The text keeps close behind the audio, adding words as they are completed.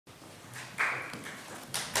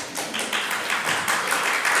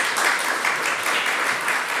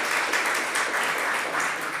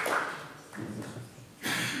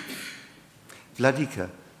Vladika,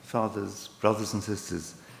 fathers, brothers and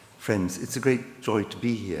sisters, friends, it's a great joy to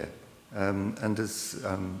be here. And as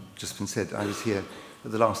just been said, I was here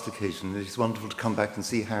at the last occasion. It is wonderful to come back and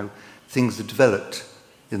see how things have developed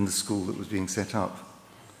in the school that was being set up.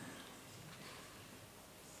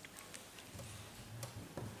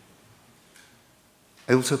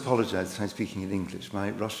 I also apologize that I'm speaking in English. My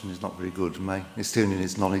Russian is not very good, and my Estonian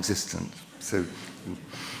is non-existent. So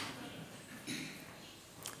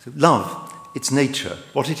love, its nature,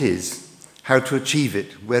 what it is, how to achieve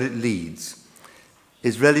it, where it leads,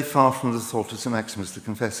 is really far from the thought of St. Maximus the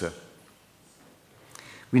Confessor.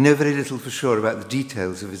 We know very little for sure about the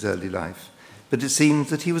details of his early life, but it seems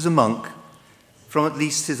that he was a monk from at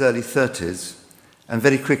least his early 30s and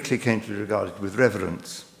very quickly came to be regarded with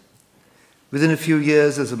reverence. Within a few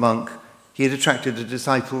years as a monk, he had attracted a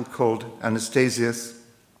disciple called Anastasius,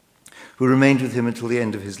 who remained with him until the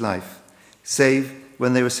end of his life, save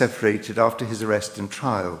when they were separated after his arrest and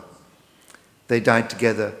trial. They died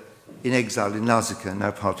together in exile in Lazica,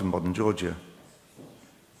 now part of modern Georgia.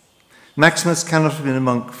 Maximus cannot have been a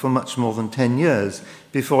monk for much more than 10 years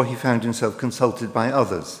before he found himself consulted by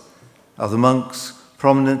others, other monks,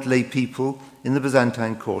 prominent lay people in the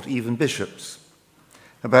Byzantine court, even bishops,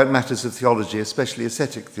 about matters of theology, especially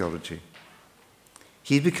ascetic theology.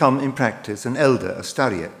 He had become, in practice, an elder, a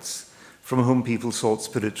starets, from whom people sought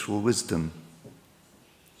spiritual wisdom.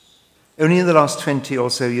 Only in the last 20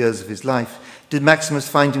 or so years of his life did Maximus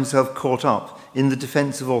find himself caught up in the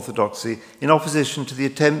defense of orthodoxy in opposition to the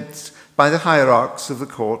attempts by the hierarchs of the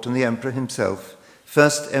court and the emperor himself,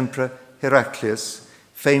 first Emperor Heraclius,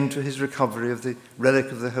 famed for his recovery of the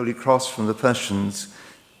relic of the Holy Cross from the Persians,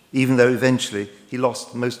 even though eventually he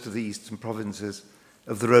lost most of the eastern provinces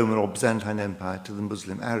of the Roman or Byzantine Empire to the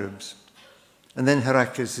Muslim Arabs. And then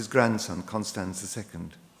Heraclius' grandson, Constans II.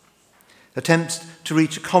 Attempts to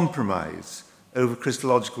reach a compromise over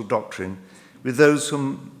Christological doctrine with those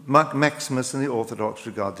whom Maximus and the Orthodox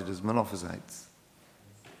regarded as Monophysites.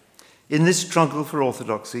 In this struggle for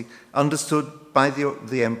orthodoxy, understood by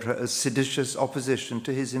the emperor as seditious opposition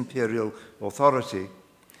to his imperial authority,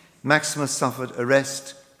 Maximus suffered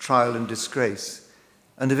arrest, trial and disgrace,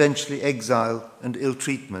 and eventually exile and ill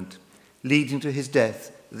treatment, leading to his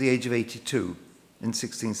death at the age of 82 in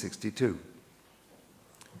 1662.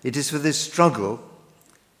 It is for this struggle,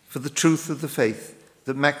 for the truth of the faith,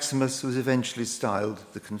 that Maximus was eventually styled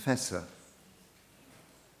the Confessor.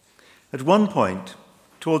 At one point,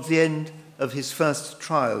 towards the end of his first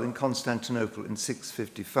trial in Constantinople in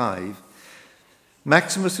 655,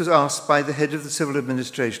 Maximus was asked by the head of the civil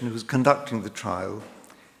administration who was conducting the trial,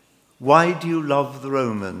 "Why do you love the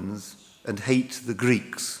Romans and hate the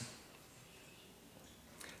Greeks?"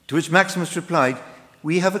 To which Maximus replied,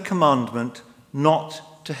 "We have a commandment not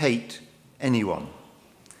to hate anyone.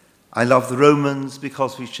 I love the Romans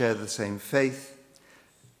because we share the same faith,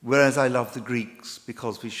 whereas I love the Greeks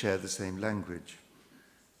because we share the same language."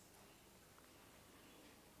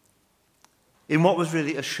 In what was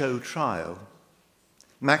really a show trial,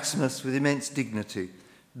 Maximus, with immense dignity,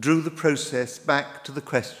 drew the process back to the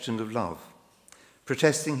question of love,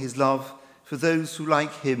 protesting his love for those who,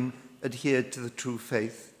 like him, adhered to the true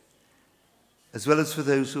faith, as well as for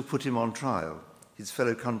those who put him on trial, his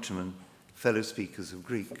fellow countrymen, fellow speakers of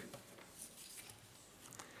Greek.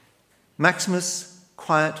 Maximus'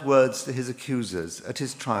 quiet words to his accusers at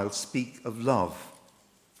his trial speak of love.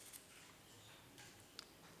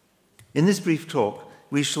 In this brief talk,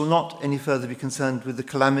 we shall not any further be concerned with the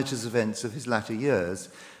calamitous events of his latter years,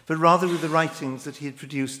 but rather with the writings that he had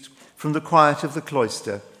produced from the quiet of the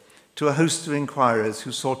cloister to a host of inquirers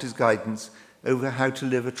who sought his guidance over how to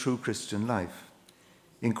live a true Christian life,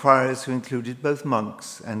 inquirers who included both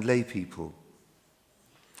monks and lay people.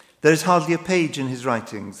 There is hardly a page in his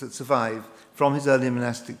writings that survive from his early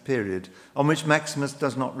monastic period on which Maximus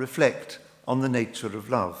does not reflect on the nature of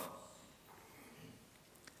love.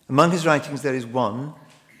 Among his writings there is one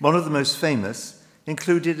of the most famous,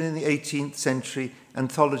 included in the 18th century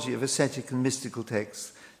anthology of ascetic and mystical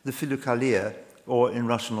texts, the Philokalia, or in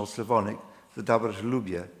Russian or Slavonic, the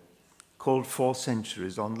Dobrolubie, called 4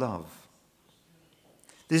 Centuries on Love.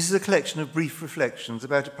 This is a collection of brief reflections,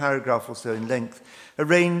 about a paragraph or so in length,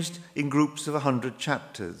 arranged in groups of 100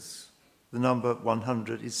 chapters. The number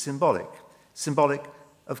 100 is symbolic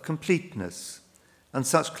of completeness, and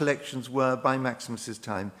such collections were, by Maximus's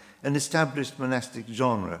time, an established monastic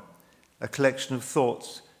genre, a collection of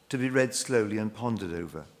thoughts to be read slowly and pondered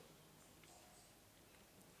over.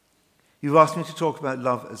 You've asked me to talk about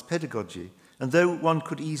love as pedagogy, and though one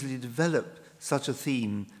could easily develop such a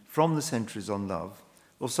theme from the Centuries on Love,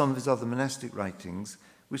 or some of his other monastic writings,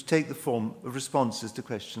 which take the form of responses to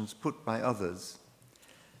questions put by others,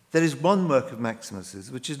 there is one work of Maximus's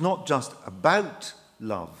which is not just about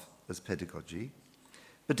love as pedagogy,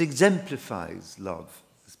 but exemplifies love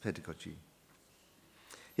as pedagogy.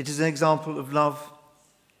 It is an example of love.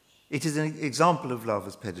 It is an example of love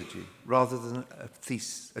as pedagogy, rather than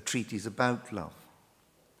a treatise about love.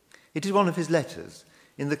 It is one of his letters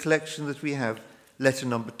in the collection that we have, letter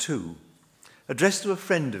number 2, addressed to a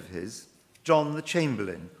friend of his, John the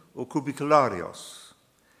Chamberlain, or Kubikularios,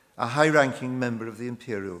 a high-ranking member of the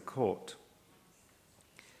imperial court.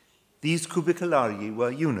 These Kubikularii were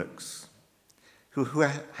eunuchs who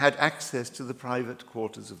had access to the private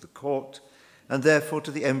quarters of the court, and therefore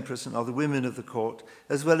to the empress and other women of the court,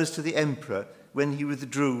 as well as to the emperor when he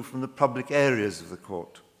withdrew from the public areas of the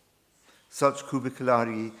court. Such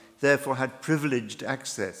Kubikularii therefore had privileged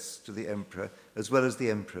access to the emperor as well as the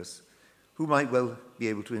empress, who might well be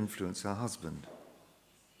able to influence her husband.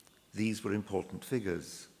 These were important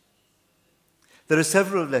figures. There are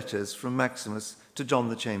several letters from Maximus to John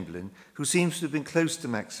the Chamberlain, who seems to have been close to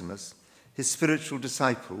Maximus, his spiritual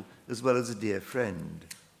disciple, as well as a dear friend.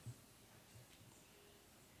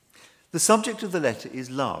 The subject of the letter is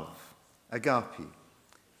love, agape,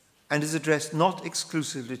 and is addressed not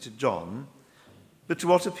exclusively to John, but to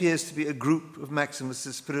what appears to be a group of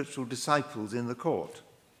Maximus's spiritual disciples in the court.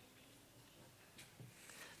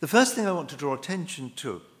 The first thing I want to draw attention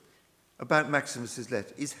to about Maximus's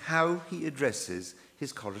letter is how he addresses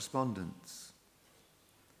his correspondents.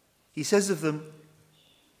 He says of them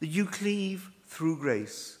that you cleave through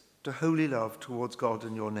grace to holy love towards God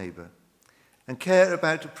and your neighbour, and care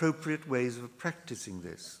about appropriate ways of practicing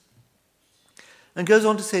this. And goes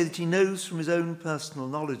on to say that he knows from his own personal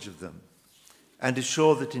knowledge of them, and is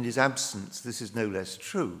sure that in his absence this is no less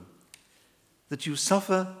true, that you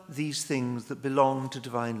suffer these things that belong to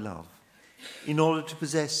divine love, in order to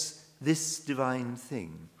possess this divine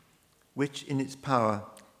thing, which in its power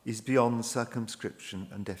is beyond circumscription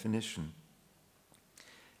and definition.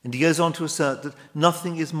 And he goes on to assert that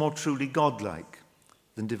nothing is more truly godlike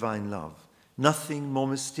than divine love, nothing more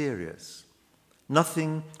mysterious,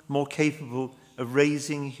 nothing more capable of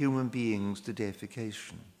raising human beings to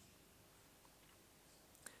deification.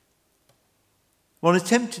 One is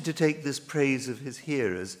tempted to take this praise of his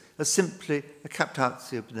hearers as simply a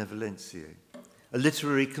captatio benevolentiae, a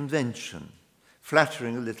literary convention,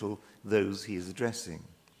 flattering a little those he is addressing.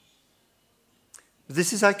 But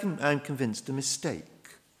this is, I'm convinced, a mistake,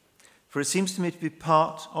 for it seems to me to be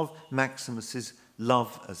part of Maximus's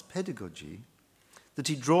love as pedagogy that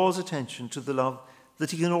he draws attention to the love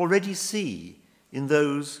that he can already see in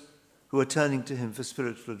those who are turning to him for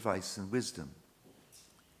spiritual advice and wisdom.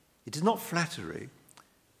 It is not flattery,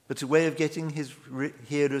 but a way of getting his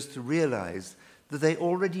hearers to realize that they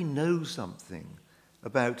already know something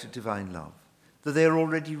about divine love, that they are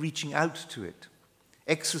already reaching out to it,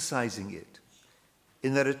 exercising it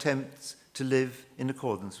in their attempts to live in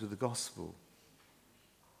accordance with the gospel.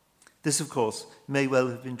 This, of course, may well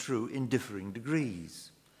have been true in differing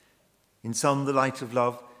degrees. In some, the light of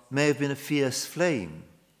love may have been a fierce flame,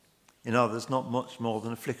 in others, not much more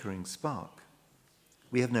than a flickering spark.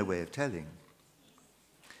 We have no way of telling.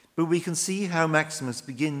 But we can see how Maximus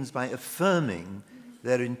begins by affirming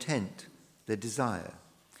their intent, their desire.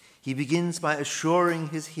 He begins by assuring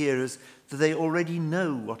his hearers that they already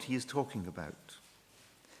know what he is talking about.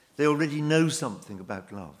 They already know something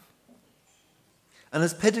about love. And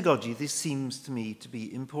as pedagogy, this seems to me to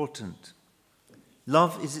be important.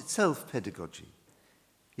 Love is itself pedagogy.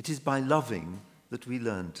 It is by loving that we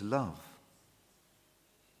learn to love.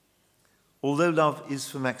 Although love is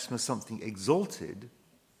for Maximus something exalted,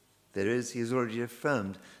 there is, he has already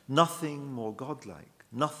affirmed, nothing more godlike,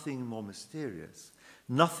 nothing more mysterious,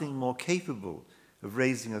 nothing more capable of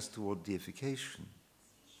raising us toward deification.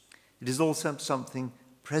 It is also something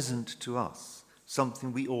present to us,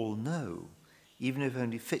 something we all know, even if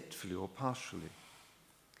only fitfully or partially.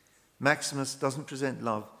 Maximus doesn't present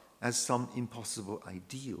love as some impossible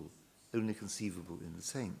ideal, only conceivable in the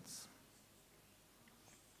saints.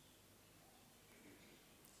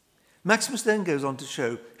 Maximus then goes on to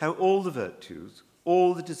show how all the virtues,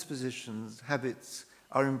 all the dispositions, habits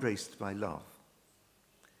are embraced by love.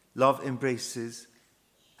 Love embraces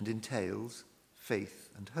and entails faith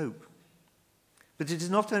and hope. But it is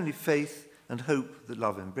not only faith and hope that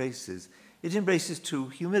love embraces, it embraces too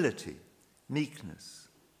humility, meekness,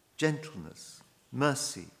 gentleness,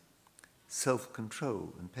 mercy,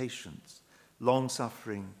 self-control and patience,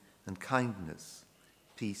 long-suffering and kindness,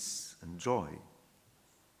 peace and joy.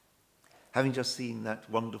 Having just seen that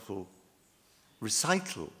wonderful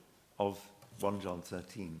recital of 1 John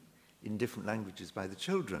 13, in different languages by the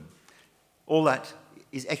children. All that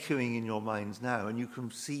is echoing in your minds now, and you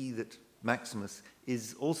can see that Maximus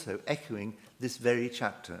is also echoing this very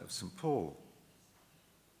chapter of St. Paul.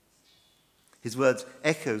 His words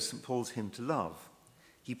echo St. Paul's hymn to love.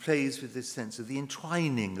 He plays with this sense of the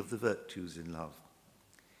entwining of the virtues in love.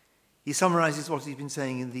 He summarizes what he's been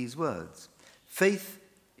saying in these words. Faith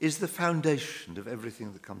is the foundation of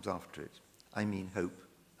everything that comes after it. I mean hope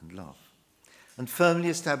and love. And firmly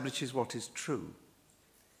establishes what is true.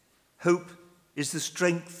 Hope is the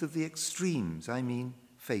strength of the extremes. I mean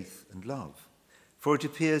faith and love. For it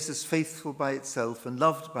appears as faithful by itself and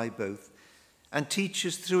loved by both, and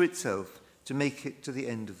teaches through itself to make it to the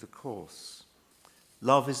end of the course.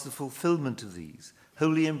 Love is the fulfillment of these,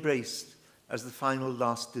 wholly embraced as the final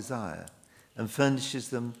last desire, and furnishes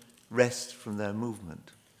them rest from their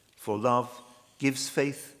movement. For love gives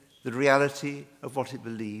faith the reality of what it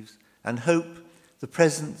believes, and hope the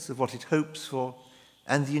presence of what it hopes for,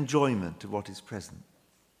 and the enjoyment of what is present.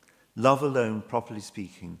 Love alone, properly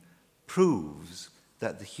speaking, proves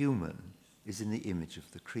that the human is in the image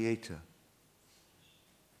of the Creator.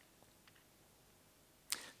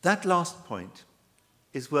 That last point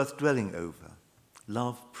is worth dwelling over.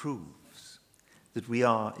 Love proves that we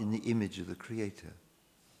are in the image of the Creator.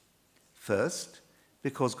 First,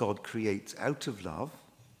 because God creates out of love,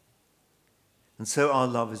 and so our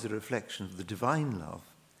love is a reflection of the divine love,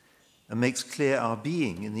 and makes clear our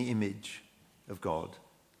being in the image of God,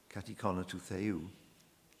 katikona tou theou.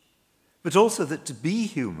 But also that to be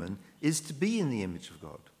human is to be in the image of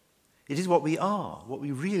God. It is what we are, what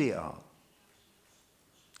we really are.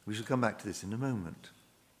 We shall come back to this in a moment.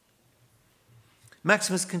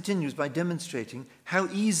 Maximus continues by demonstrating how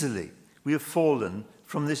easily we have fallen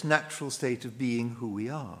from this natural state of being who we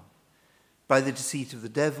are. By the deceit of the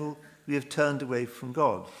devil, we have turned away from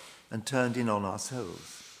God and turned in on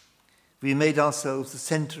ourselves. We made ourselves the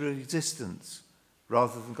center of existence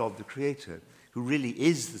rather than God the Creator, who really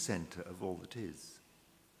is the center of all that is.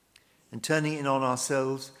 And turning in on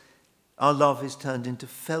ourselves, our love is turned into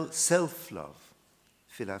self-love,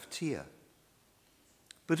 philautia.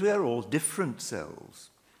 But we are all different selves.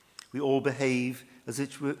 We all behave as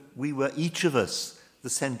if we were each of us the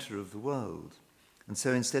center of the world. And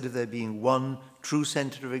so instead of there being one true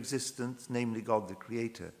center of existence, namely God the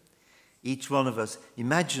Creator, each one of us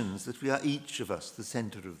imagines that we are each of us the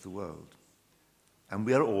center of the world. And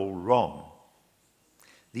we are all wrong.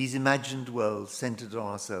 These imagined worlds centered on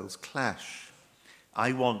ourselves clash.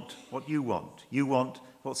 I want what you want. You want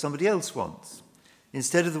what somebody else wants.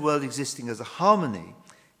 Instead of the world existing as a harmony,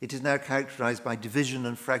 it is now characterized by division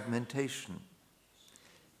and fragmentation.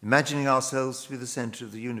 Imagining ourselves to be the center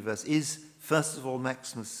of the universe is, first of all,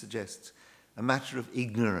 Maximus suggests, a matter of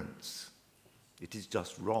ignorance. It is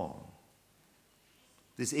just wrong.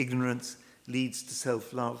 This ignorance leads to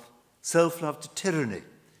self-love to tyranny,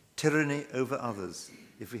 tyranny over others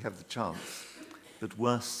if we have the chance, but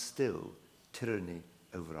worse still, tyranny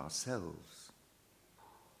over ourselves.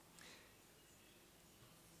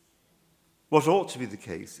 What ought to be the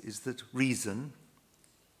case is that reason,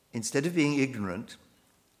 instead of being ignorant,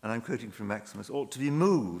 and I'm quoting from Maximus, ought to be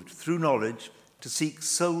moved through knowledge to seek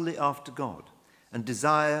solely after God, and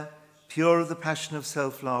desire, pure of the passion of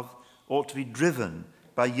self-love, ought to be driven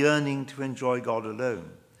by yearning to enjoy God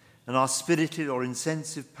alone. And our spirited or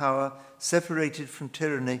insensitive power, separated from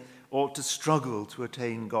tyranny, ought to struggle to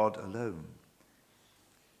attain God alone.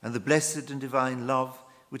 And the blessed and divine love,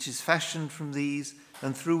 which is fashioned from these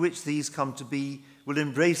and through which these come to be, will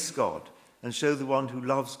embrace God and show the one who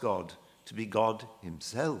loves God to be God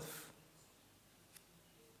himself.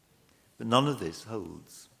 But none of this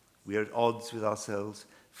holds. We are at odds with ourselves,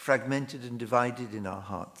 fragmented and divided in our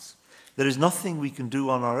hearts. There is nothing we can do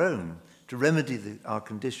on our own to remedy our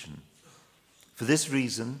condition. For this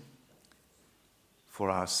reason, for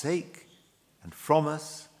our sake and from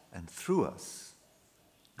us and through us,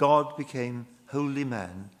 God became holy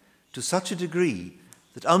man to such a degree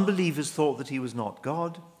that unbelievers thought that he was not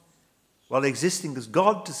God, while existing as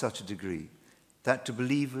God to such a degree that to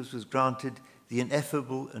believers was granted the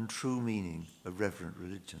ineffable and true meaning of reverent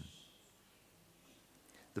religion.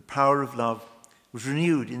 The power of love was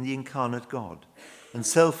renewed in the incarnate God, and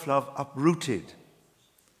self-love uprooted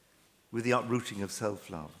with the uprooting of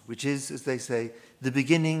self-love, which is, as they say, the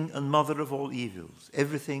beginning and mother of all evils.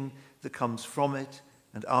 Everything that comes from it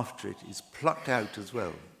and after it is plucked out as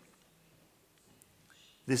well.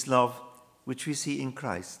 This love, which we see in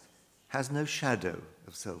Christ, has no shadow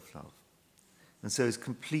of self-love, and so is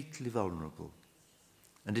completely vulnerable.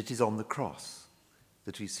 And it is on the cross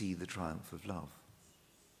that we see the triumph of love.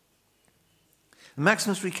 And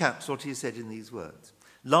Maximus recaps what he has said in these words.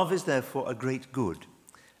 Love is therefore a great good,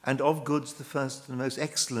 and of goods the first and most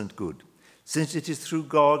excellent good, since it is through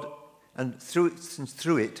God, and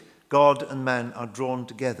through it God and man are drawn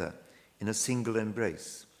together in a single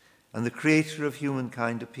embrace, and the creator of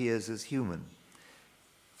humankind appears as human,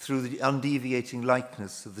 through the undeviating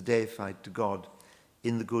likeness of the deified to God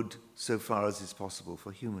in the good so far as is possible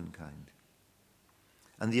for humankind.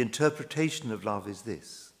 And the interpretation of love is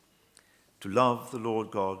this: to love the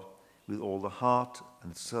Lord God with all the heart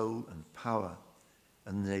and soul and power,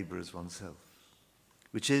 and the neighbour as oneself,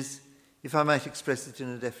 which is, if I might express it in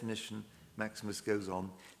a definition, Maximus goes on,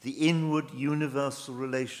 the inward universal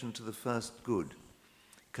relation to the first good,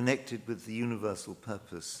 connected with the universal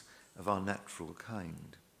purpose of our natural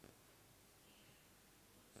kind.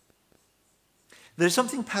 There is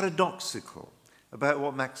something paradoxical about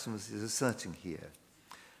what Maximus is asserting here.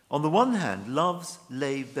 On the one hand, love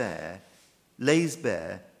lays bare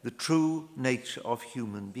the true nature of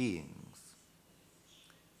human beings.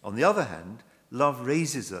 On the other hand, love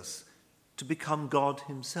raises us to become God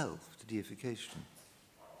himself, to deification.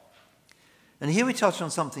 And here we touch on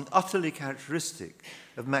something utterly characteristic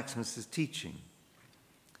of Maximus's teaching,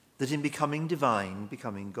 that in becoming divine,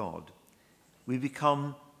 becoming God, we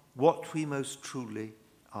become what we most truly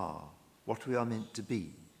are, what we are meant to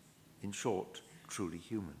be, in short, truly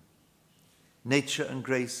human. Nature and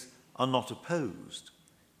grace are not opposed,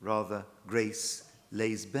 rather grace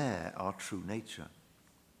lays bare our true nature.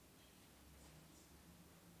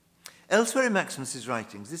 Elsewhere in Maximus's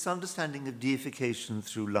writings, this understanding of deification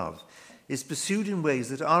through love is pursued in ways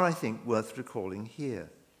that are, I think, worth recalling here.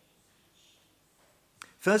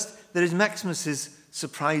 First, there is Maximus's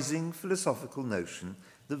surprising philosophical notion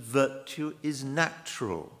that virtue is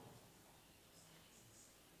natural.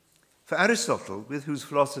 For Aristotle, with whose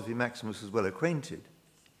philosophy Maximus was well acquainted,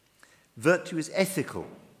 virtue is ethical,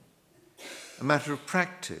 a matter of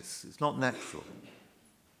practice. It's not natural.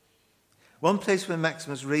 One place where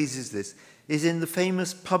Maximus raises this is in the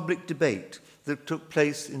famous public debate that took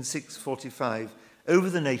place in 645 over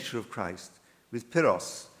the nature of Christ with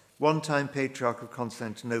Pyrrhus, one-time patriarch of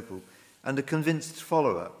Constantinople and a convinced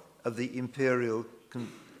follower of the imperial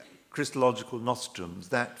Christological nostrums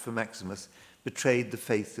that, for Maximus, betrayed the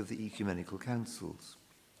faith of the ecumenical councils.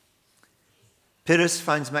 Pyrrhus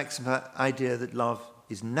finds Maximus' idea that love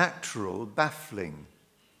is natural baffling.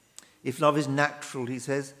 If love is natural, he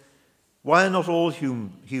says, why are not all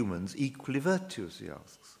humans equally virtuous, he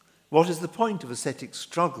asks. What is the point of ascetic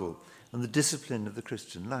struggle and the discipline of the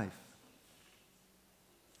Christian life?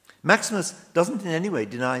 Maximus doesn't in any way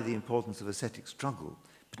deny the importance of ascetic struggle,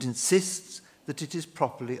 but insists that it is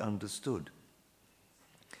properly understood.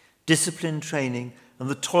 Discipline training and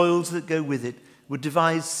the toils that go with it were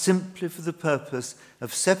devised simply for the purpose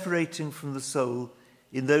of separating from the soul,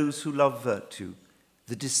 in those who love virtue,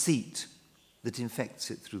 the deceit that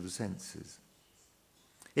infects it through the senses.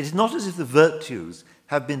 It is not as if the virtues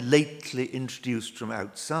have been lately introduced from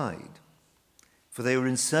outside, for they were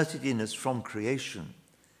inserted in us from creation,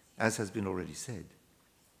 as has been already said.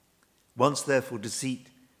 Once, therefore, deceit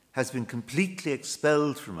has been completely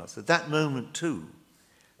expelled from us, at that moment, too,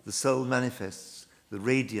 the soul manifests the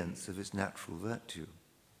radiance of its natural virtue.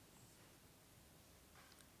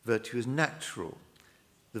 Virtue is natural.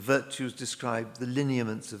 The virtues describe the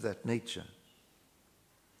lineaments of that nature.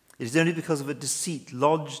 It is only because of a deceit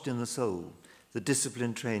lodged in the soul that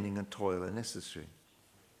discipline, training, and toil are necessary.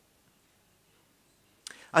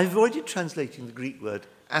 I avoided translating the Greek word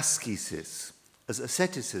ascesis as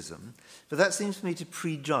asceticism, but that seems to me to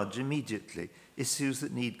prejudge immediately issues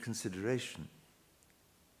that need consideration.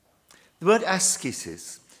 The word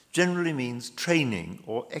ascesis generally means training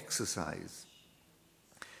or exercise.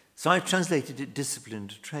 So I've translated it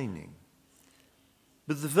disciplined training.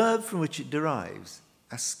 But the verb from which it derives,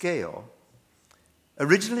 askeo,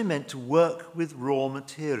 originally meant to work with raw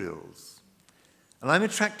materials. And I'm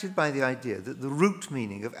attracted by the idea that the root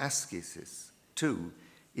meaning of ascesis, too,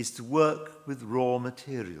 is to work with raw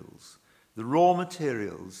materials, the raw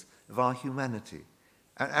materials of our humanity,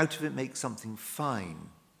 and out of it make something fine.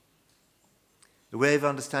 A way of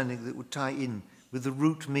understanding that would tie in with the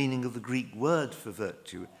root meaning of the Greek word for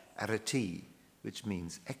virtue, arete, which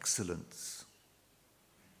means excellence.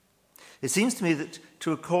 It seems to me that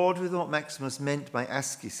to accord with what Maximus meant by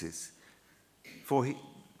ascesis, for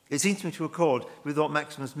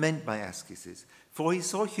he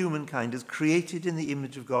saw humankind as created in the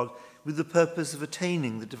image of God with the purpose of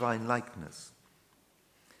attaining the divine likeness.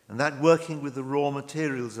 And that working with the raw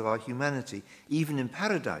materials of our humanity, even in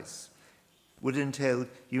paradise, would entail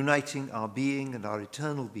uniting our being and our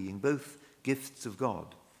eternal being, both gifts of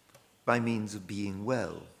God, by means of being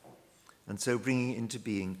well, and so bringing into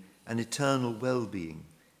being an eternal well-being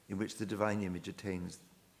in which the divine image attains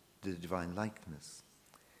the divine likeness.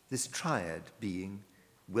 This triad, being,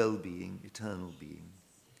 well-being, eternal being,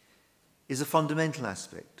 is a fundamental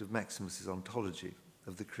aspect of Maximus's ontology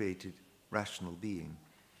of the created rational being,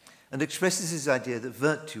 and expresses his idea that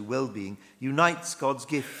virtue, well-being, unites God's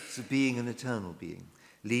gifts of being and eternal being,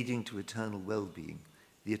 leading to eternal well-being,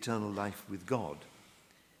 the eternal life with God,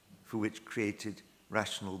 for which created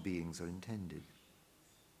rational beings are intended.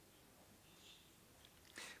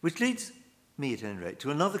 Which leads me, at any rate,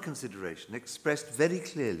 to another consideration expressed very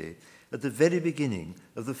clearly at the very beginning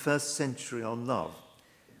of the first century on love,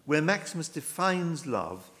 where Maximus defines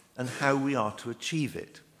love and how we are to achieve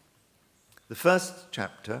it. The first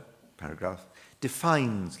chapter, paragraph,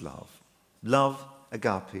 defines love. Love,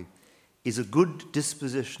 agape, is a good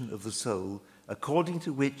disposition of the soul according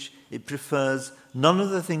to which it prefers none of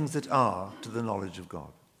the things that are to the knowledge of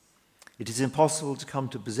God. It is impossible to come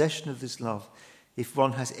to possession of this love if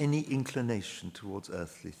one has any inclination towards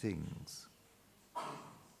earthly things.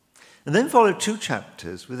 And then follow 2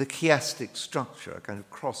 chapters with a chiastic structure, a kind of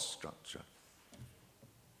cross structure.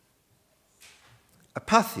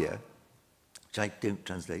 Apatheia, which I don't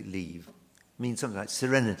translate leave, means something like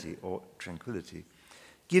serenity or tranquility,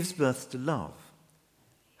 gives birth to love,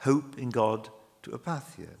 hope in God to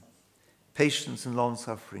apatheia, patience and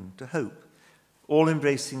long-suffering to hope.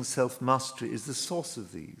 All-embracing self-mastery is the source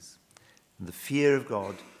of these, and the fear of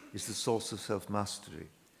God is the source of self-mastery,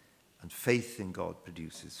 and faith in God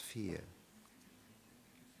produces fear.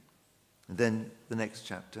 And then the next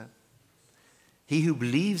chapter, he who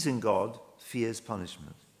believes in God fears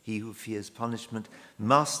punishment. He who fears punishment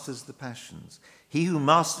masters the passions. He who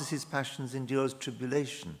masters his passions endures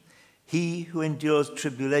tribulation. He who endures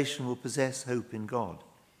tribulation will possess hope in God.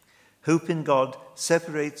 Hope in God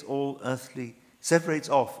separates off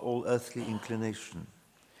all earthly inclination.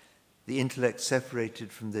 The intellect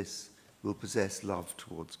separated from this will possess love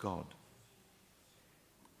towards God.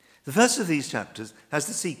 The first of these chapters has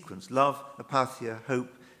the sequence: love, apatheia,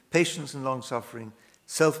 hope, patience and long-suffering,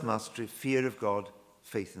 self-mastery, fear of God,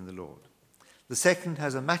 faith in the Lord. The second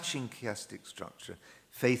has a matching chiastic structure: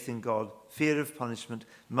 faith in God, fear of punishment,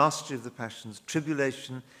 mastery of the passions,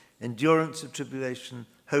 tribulation, endurance of tribulation,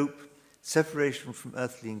 hope, separation from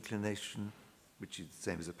earthly inclination, which is the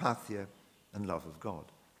same as apatheia, and love of God.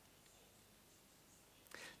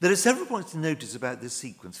 There are several points to notice about this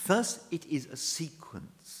sequence. First, it is a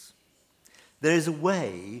sequence. There is a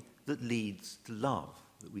way that leads to love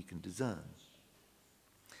that we can discern.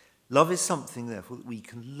 Love is something, therefore, that we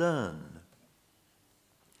can learn.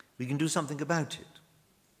 We can do something about it.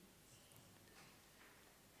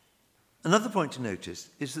 Another point to notice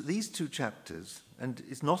is that these 2 chapters, and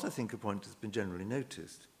it's not, I think, a point that's been generally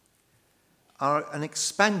noticed, are an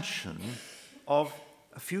expansion of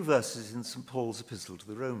a few verses in St. Paul's epistle to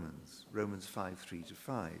the Romans, Romans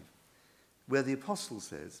 5:3-5, where the apostle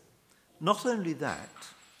says, "Not only that,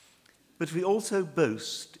 but we also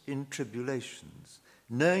boast in tribulations,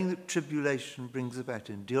 knowing that tribulation brings about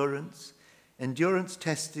endurance, endurance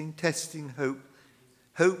testing, testing hope.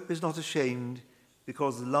 Hope is not ashamed,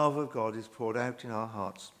 because the love of God is poured out in our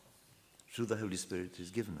hearts through the Holy Spirit who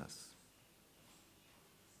is given us."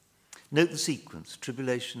 Note the sequence: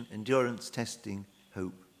 tribulation, endurance, testing,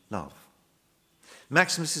 hope, love.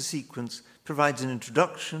 Maximus' sequence provides an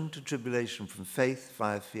introduction to tribulation from faith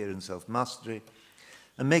via fear and self-mastery,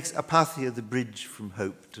 and makes apatheia the bridge from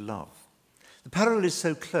hope to love. The parallel is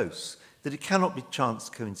so close that it cannot be chance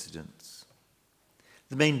coincidence.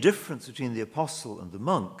 The main difference between the apostle and the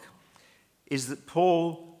monk is that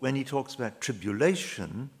Paul, when he talks about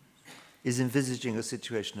tribulation, is envisaging a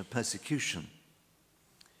situation of persecution,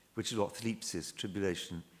 which is what thlipsis,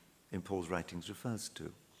 tribulation, in Paul's writings refers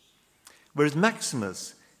to. Whereas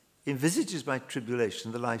Maximus envisages by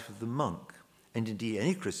tribulation the life of the monk, and indeed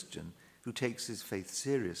any Christian who takes his faith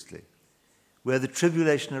seriously, where the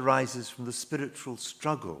tribulation arises from the spiritual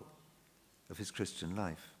struggle of his Christian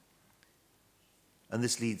life. And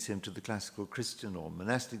this leads him to the classical Christian or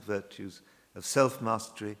monastic virtues of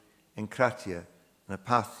self-mastery, enkratia, and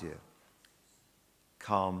apatheia,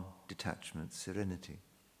 calm, detachment, serenity.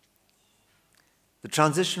 The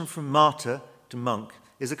transition from martyr to monk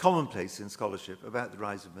is a commonplace in scholarship about the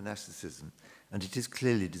rise of monasticism, and it is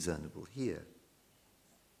clearly discernible here.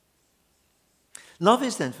 Love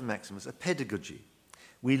is then, for Maximus, a pedagogy.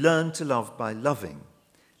 We learn to love by loving.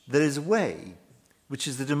 There is a way, which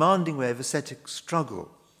is the demanding way of ascetic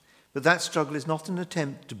struggle, but that struggle is not an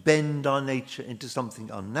attempt to bend our nature into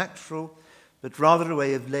something unnatural, but rather a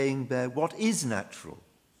way of laying bare what is natural,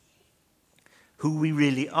 who we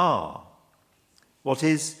really are, what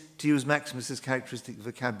is, to use Maximus's characteristic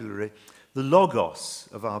vocabulary, the logos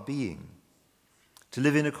of our being, to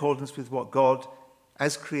live in accordance with what God,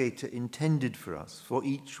 as Creator, intended for us, for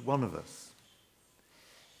each one of us.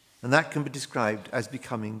 And that can be described as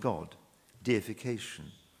becoming God,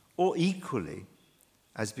 deification, or equally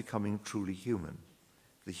as becoming truly human,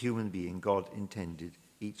 the human being God intended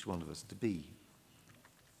each one of us to be.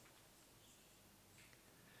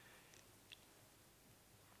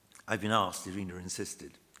 I've been asked, Irina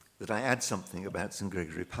insisted, that I add something about St.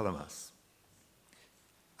 Gregori Palamas.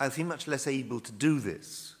 I feel much less able to do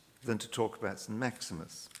this than to talk about St.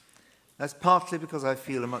 Maximus. That's partly because I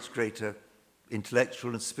feel a much greater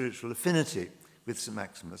intellectual and spiritual affinity with St.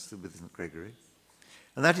 Maximus than with St. Gregory.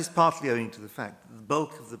 And that is partly owing to the fact that the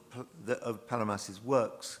bulk of Palamas's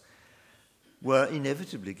works were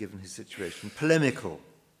inevitably, given his situation, polemical.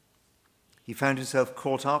 He found himself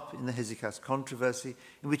caught up in the hesychast controversy,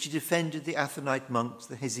 in which he defended the Athonite monks,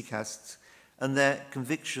 the hesychasts, and their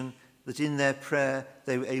conviction that in their prayer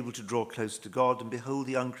they were able to draw close to God and behold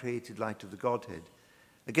the uncreated light of the Godhead,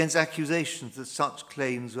 against accusations that such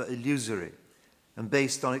claims were illusory and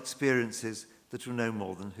based on experiences that were no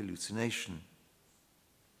more than hallucination.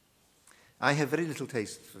 I have very little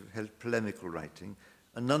taste for polemical writing,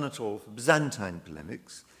 and none at all for Byzantine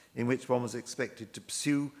polemics, in which one was expected to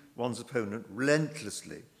pursue one's opponent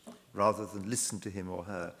relentlessly, rather than listen to him or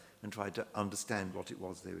her and try to understand what it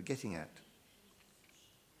was they were getting at.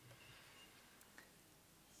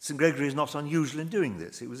 St. Gregory is not unusual in doing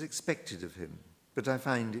this. It was expected of him, but I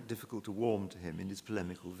find it difficult to warm to him in his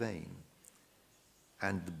polemical vein,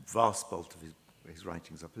 and the vast bulk of his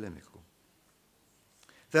writings are polemical.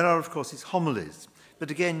 There are, of course, his homilies, but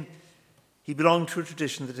again, he belonged to a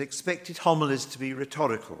tradition that expected homilies to be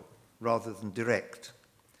rhetorical rather than direct.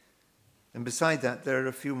 And beside that, there are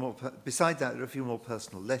a few more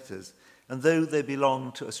personal letters, and though they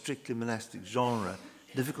belong to a strictly monastic genre,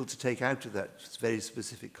 difficult to take out of that very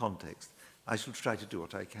specific context, I shall try to do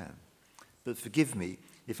what I can. But forgive me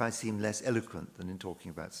if I seem less eloquent than in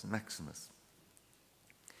talking about St. Maximus.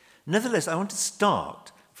 Nevertheless, I want to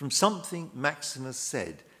start from something Maximus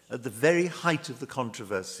said at the very height of the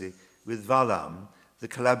controversy with Valam, the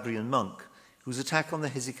Calabrian monk, whose attack on the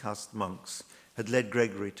hesychast monks had led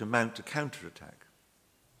Gregory to mount a counterattack.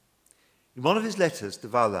 In one of his letters to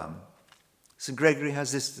Valam, St. Gregory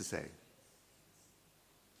has this to say: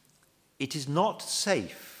 "It is not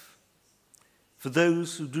safe for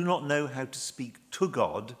those who do not know how to speak to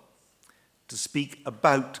God to speak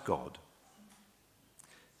about God,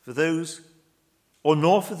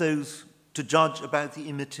 nor for those to judge about the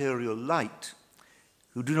immaterial light,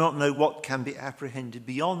 who do not know what can be apprehended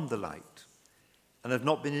beyond the light, and have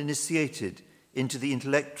not been initiated into the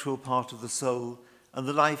intellectual part of the soul and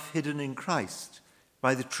the life hidden in Christ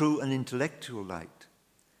by the true and intellectual light,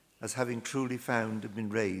 as having truly found and been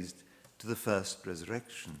raised to the first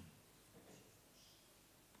resurrection."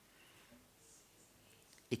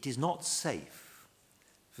 It is not safe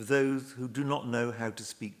for those who do not know how to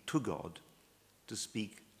speak to God to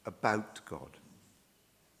speak about God.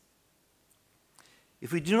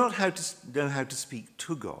 If we do not know how to speak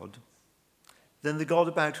to God, then the God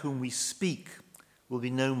about whom we speak will be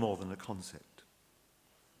no more than a concept.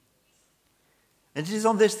 And it is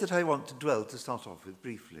on this that I want to dwell to start off with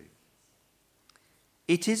briefly.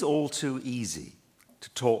 It is all too easy to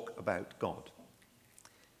talk about God.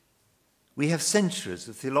 We have centuries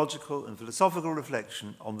of theological and philosophical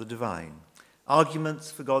reflection on the divine, arguments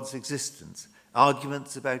for God's existence,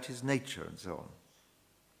 arguments about his nature, and so on.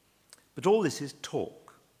 But all this is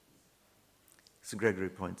talk, St. Gregory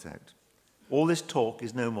points out. All this talk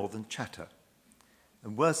is no more than chatter,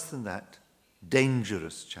 and worse than that,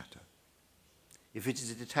 dangerous chatter, if it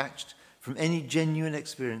is detached from any genuine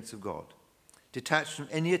experience of God, detached from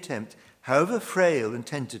any attempt, however frail and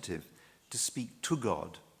tentative, to speak to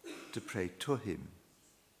God, to pray to him.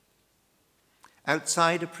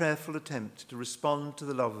 Outside a prayerful attempt to respond to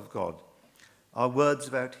the love of God, our words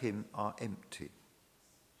about him are empty.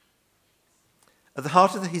 At the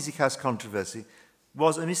heart of the hesychast controversy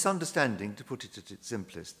was a misunderstanding, to put it at its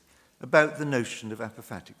simplest, about the notion of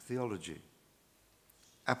apophatic theology.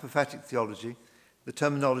 Apophatic theology, the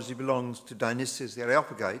terminology belongs to Dionysius the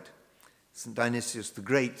Areopagite, St. Dionysius the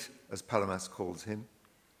Great, as Palamas calls him,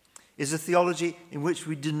 is a theology in which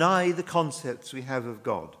we deny the concepts we have of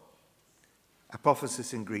God.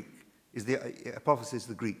 Apophasis in Greek is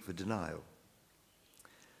the Greek for denial.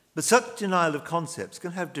 But such denial of concepts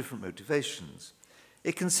can have different motivations.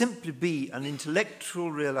 It can simply be an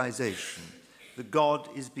intellectual realization that God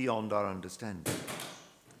is beyond our understanding.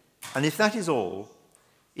 And if that is all,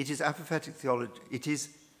 it is apophatic theology. It is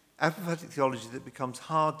apophatic theology that becomes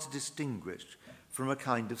hard to distinguish from a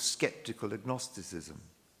kind of skeptical agnosticism.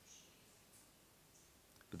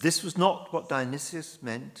 But this was not what Dionysius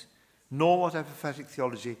meant, nor what apophatic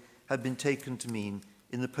theology had been taken to mean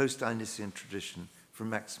in the post-Dionysian tradition from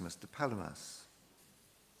Maximus to Palamas.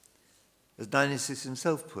 As Dionysius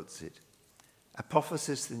himself puts it,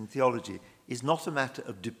 apophasis in theology is not a matter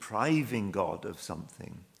of depriving God of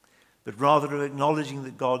something, but rather of acknowledging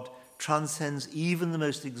that God transcends even the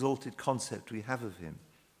most exalted concept we have of him.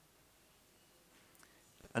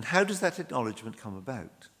 And how does that acknowledgement come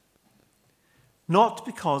about? Not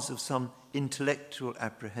because of some intellectual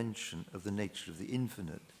apprehension of the nature of the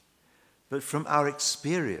infinite, but from our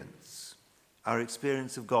experience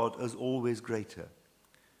of God as always greater,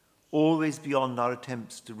 always beyond our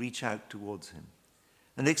attempts to reach out towards him.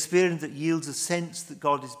 An experience that yields a sense that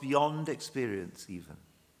God is beyond experience even.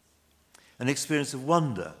 An experience of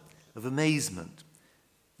wonder, of amazement,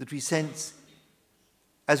 that we sense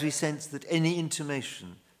as we sense that any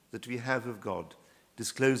intimation that we have of God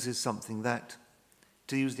discloses something that,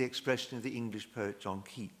 to use the expression of the English poet John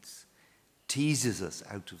Keats, teases us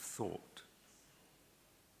out of thought.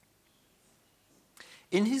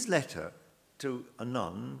 In his letter to a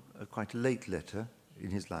nun, quite a late letter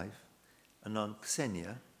in his life, a nun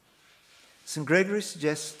Xenia, St. Gregory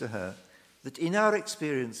suggests to her that in our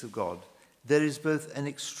experience of God, there is both an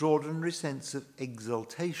extraordinary sense of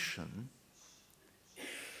exaltation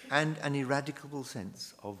and an ineradicable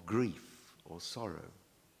sense of grief or sorrow.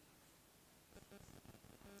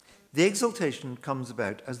 The exaltation comes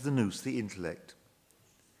about as the nous, the intellect,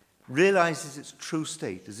 realizes its true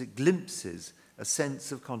state as it glimpses a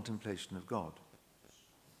sense of contemplation of God.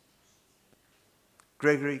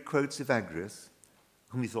 Gregory quotes Evagrius,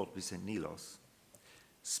 whom he thought to be St. Nilos,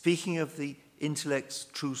 speaking of the intellect's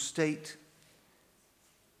true state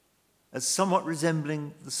as somewhat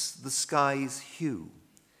resembling the sky's hue,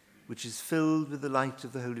 which is filled with the light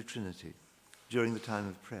of the Holy Trinity during the time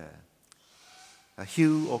of prayer. A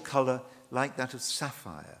hue or colour like that of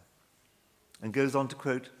sapphire, and goes on to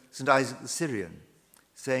quote St. Isaac the Syrian,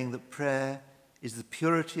 saying that prayer is the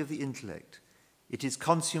purity of the intellect. It is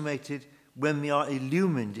consummated when we are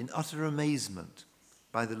illumined in utter amazement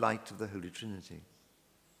by the light of the Holy Trinity.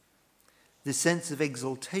 This sense of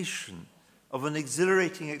exaltation, of an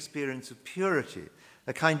exhilarating experience of purity,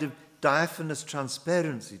 a kind of diaphanous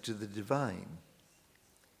transparency to the divine,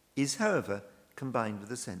 is, however, combined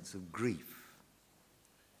with a sense of grief.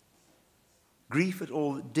 Grief at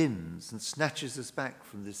all that dims and snatches us back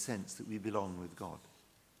from this sense that we belong with God.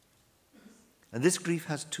 And this grief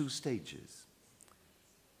has two stages.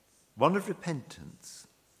 One of repentance,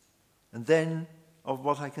 and then of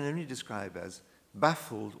what I can only describe as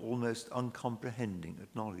baffled, almost uncomprehending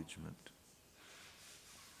acknowledgement.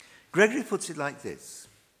 Gregory puts it like this.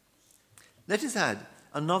 Let us add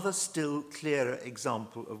another still clearer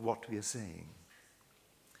example of what we are saying.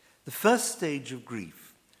 The first stage of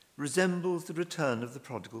grief resembles the return of the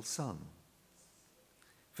prodigal son.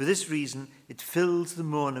 For this reason, it fills the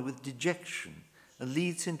mourner with dejection and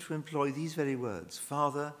leads him to employ these very words,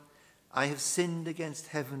 Father, I have sinned against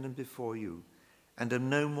heaven and before you, and am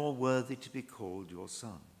no more worthy to be called your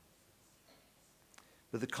son.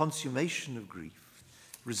 But the consummation of grief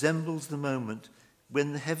resembles the moment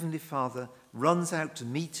when the Heavenly Father runs out to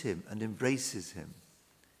meet him and embraces him,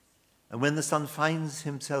 and when the Son finds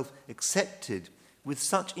himself accepted with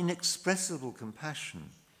such inexpressible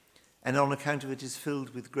compassion, and on account of it is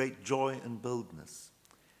filled with great joy and boldness,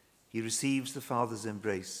 he receives the Father's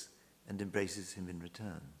embrace and embraces him in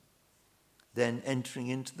return. Then, entering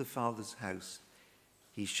into the Father's house,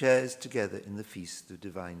 he shares together in the feast of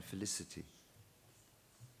divine felicity.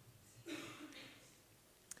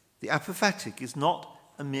 The apophatic is not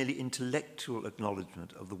a merely intellectual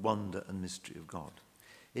acknowledgement of the wonder and mystery of God.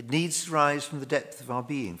 It needs to rise from the depth of our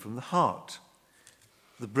being, from the heart,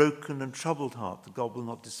 the broken and troubled heart that God will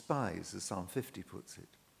not despise, as Psalm 50 puts it.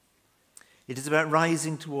 It is about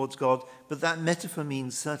rising towards God, but that metaphor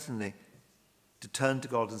means certainly to turn to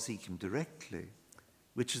God and seek him directly,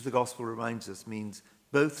 which, as the Gospel reminds us, means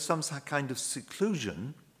both some kind of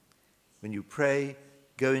seclusion, when you pray,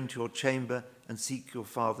 go into your chamber and seek your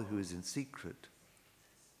Father who is in secret,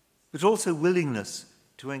 but also willingness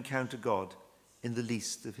to encounter God in the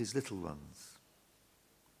least of his little ones.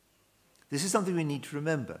 This is something we need to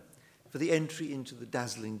remember for the entry into the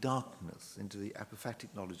dazzling darkness, into the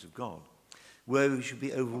apophatic knowledge of God, where we should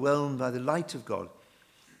be overwhelmed by the light of God,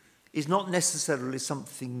 is not necessarily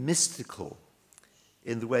something mystical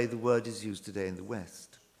in the way the word is used today in the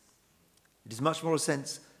West. It is much more a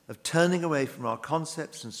sense of turning away from our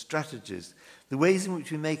concepts and strategies, the ways in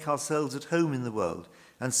which we make ourselves at home in the world,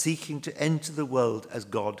 and seeking to enter the world as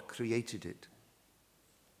God created it.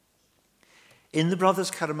 In The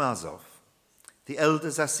Brothers Karamazov, the elder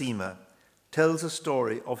Zosima tells a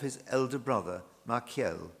story of his elder brother,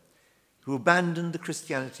 Markiel, who abandoned the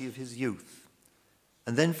Christianity of his youth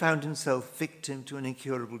and then found himself victim to an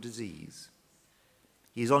incurable disease.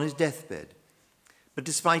 He is on his deathbed, but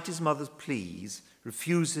despite his mother's pleas,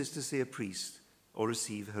 refuses to see a priest or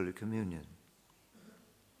receive Holy Communion.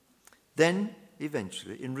 Then,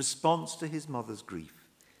 eventually, in response to his mother's grief,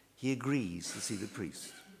 he agrees to see the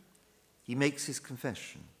priest. He makes his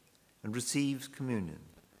confession and receives communion,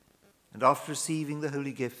 and after receiving the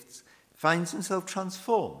holy gifts, finds himself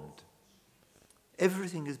transformed.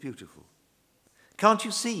 Everything is beautiful. Can't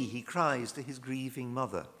you see, he cries to his grieving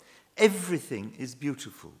mother, everything is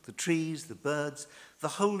beautiful. The trees, the birds, the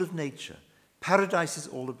whole of nature. Paradise is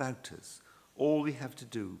all about us. All we have to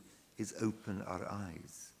do is open our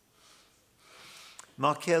eyes.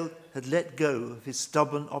 Markel had let go of his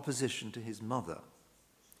stubborn opposition to his mother,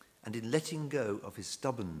 and in letting go of his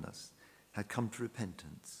stubbornness had come to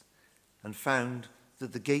repentance and found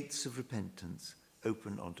that the gates of repentance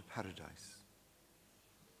open onto paradise.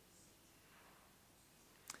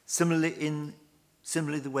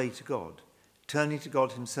 Similarly, the way to God, turning to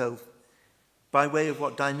God himself by way of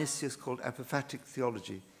what Dionysius called apophatic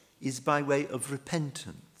theology, is by way of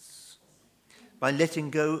repentance, by letting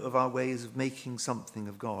go of our ways of making something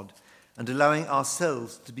of God and allowing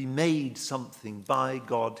ourselves to be made something by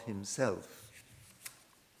God himself.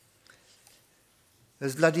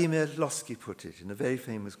 As Vladimir Lossky put it in a very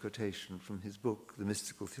famous quotation from his book, The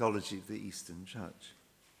Mystical Theology of the Eastern Church,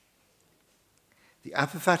 the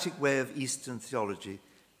apophatic way of Eastern theology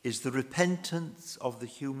is the repentance of the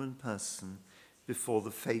human person before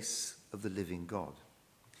the face of the living God.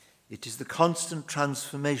 It is the constant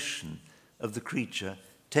transformation of the creature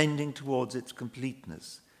tending towards its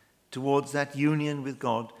completeness, towards that union with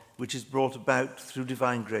God which is brought about through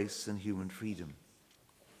divine grace and human freedom.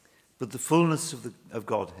 But the fullness of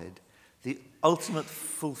Godhead, the ultimate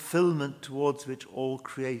fulfillment towards which all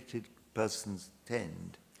created persons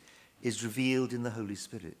tend, is revealed in the Holy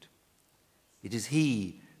Spirit. It is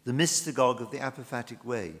He, the mystagogue of the apophatic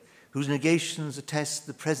way, whose negations attest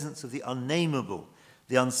the presence of the unnameable,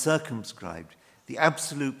 the uncircumscribed, the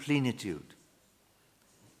absolute plenitude.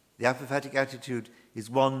 The apophatic attitude is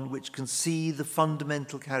one which can see the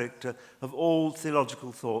fundamental character of all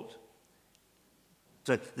theological thought.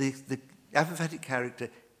 So the apophatic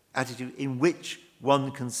attitude in which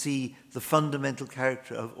one can see the fundamental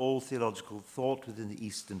character of all theological thought within the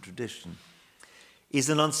Eastern tradition is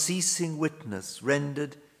an unceasing witness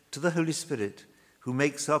rendered to the Holy Spirit, who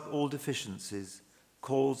makes up all deficiencies,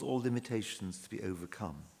 calls all limitations to be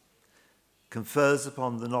overcome, confers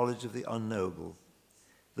upon the knowledge of the unknowable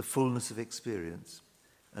the fullness of experience,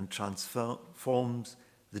 and transforms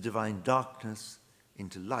the divine darkness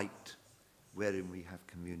into light, wherein we have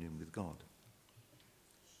communion with God.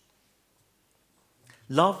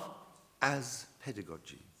 Love as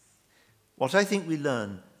pedagogy. What I think we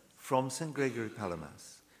learn from St. Gregori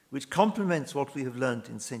Palamas, which complements what we have learned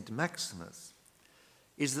in St. Maximus,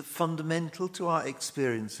 is that fundamental to our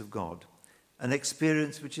experience of God, an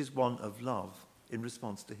experience which is one of love in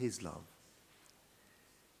response to his love,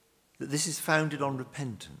 that this is founded on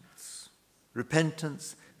repentance.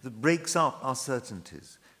 Repentance that breaks up our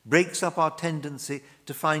certainties, breaks up our tendency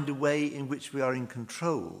to find a way in which we are in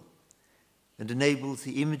control, and enables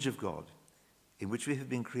the image of God in which we have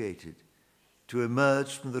been created to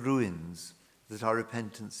emerge from the ruins that our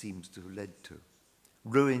repentance seems to have led to.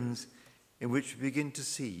 Ruins in which we begin to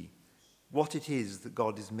see what it is that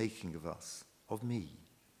God is making of us, of me,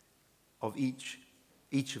 of each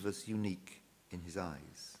of us unique in his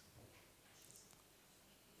eyes.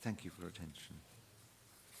 Thank you for your attention.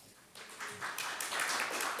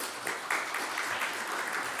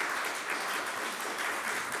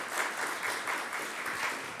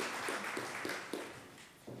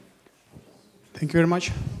 Thank you very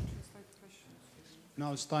much.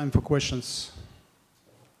 Now it's time for questions.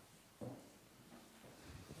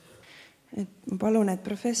 Ma palun, et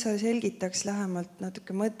professor selgitaks lähemalt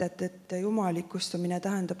natuke mõtet, et jumalikustumine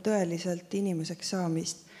tähendab tõeliselt inimeseks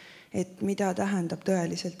saamist. Et mida tähendab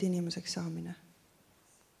tõeliselt inimeseks saamine?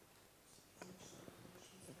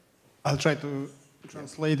 I'll try to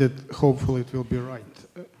translate it. Hopefully it will be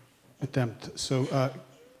right attempt. So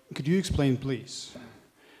could you explain, please,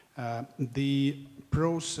 the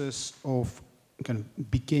process of kind of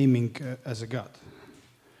becoming as a God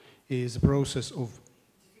is a process of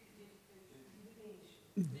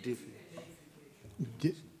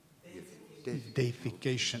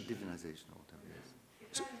deification. Divinization.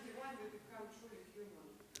 So,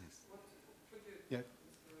 Yeah.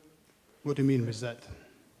 What do you mean with that?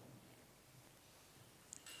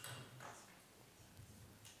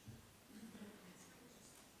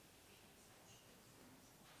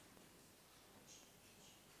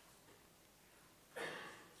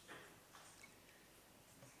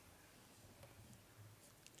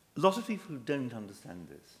 A lot of people who don't understand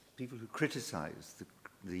this, people who criticize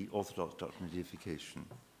the Orthodox doctrine of deification,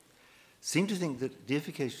 seem to think that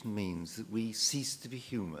deification means that we cease to be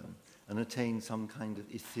human and attain some kind of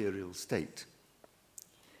ethereal state.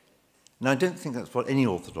 Now, I don't think that's what any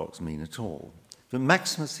Orthodox mean at all. But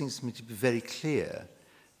Maximus seems to me to be very clear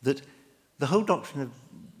that the whole doctrine of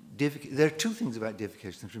deification, there are two things about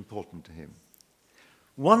deification that are important to him.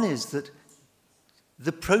 One is that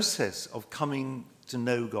the process of coming to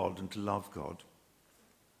know God and to love God,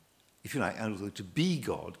 if you like, and also to be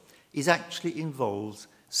God, is actually involves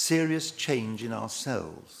serious change in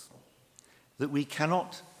ourselves. That we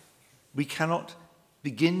cannot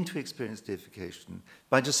begin to experience deification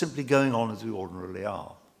by just simply going on as we ordinarily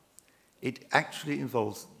are. It actually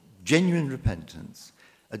involves genuine repentance,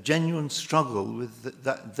 a genuine struggle with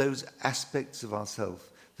those aspects of ourselves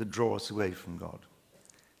that draw us away from God.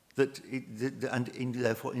 And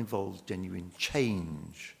therefore involves genuine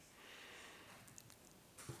change.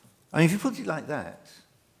 I mean, if you put it like that,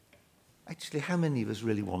 actually, how many of us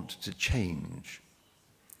really want to change?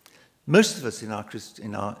 Most of us in our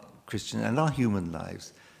Christian and our human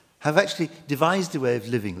lives have actually devised a way of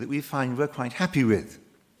living that we find we're quite happy with.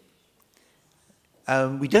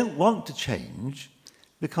 We don't want to change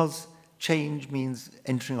because change means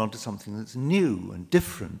entering onto something that's new and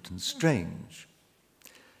different and strange.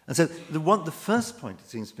 And so the first point, it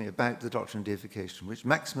seems to me, about the doctrine of deification, which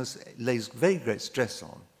Maximus lays very great stress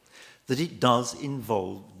on, that it does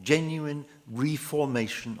involve genuine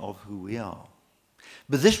reformation of who we are.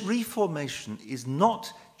 But this reformation is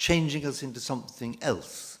not changing us into something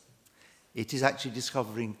else. It is actually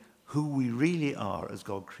discovering who we really are as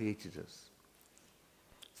God created us.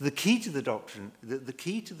 So the key to the doctrine, the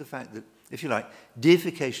key to the fact that, if you like,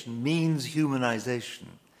 deification means humanization,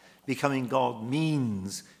 becoming God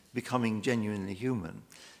means becoming genuinely human,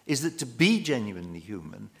 is that to be genuinely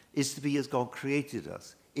human is to be as God created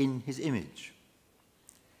us, in his image.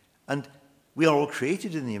 And we are all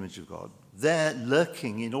created in the image of God. There,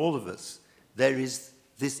 lurking in all of us, there is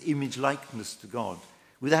this image likeness to God,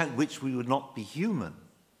 without which we would not be human.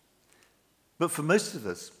 But for most of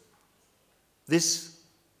us, this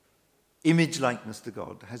image likeness to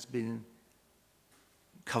God has been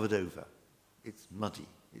covered over. It's muddy,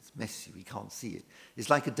 it's messy, we can't see it. It's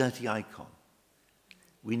like a dirty icon.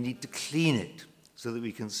 We need to clean it so that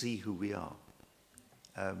we can see who we are.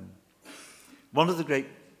 One of the great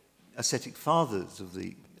ascetic fathers of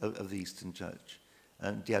the Eastern Church,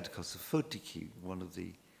 Diadochos of Photiki, one of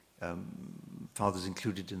the fathers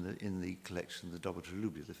included in the collection, the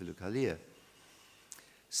Dobrolubie, the Philokalia,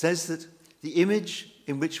 says that the image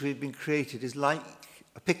in which we've been created is like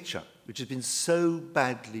a picture which has been so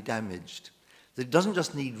badly damaged that it doesn't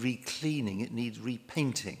just need re-cleaning, it needs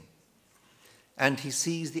repainting. And he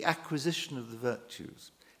sees the acquisition of the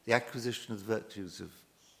virtues of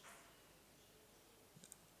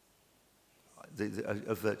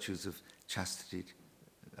virtues of chastity,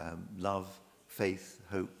 love, faith,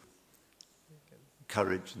 hope,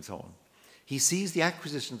 courage, and so on. He sees the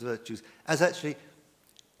acquisition of the virtues as actually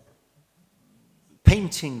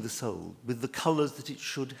painting the soul with the colors that it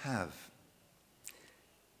should have.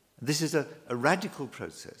 This is a radical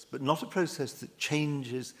process, but not a process that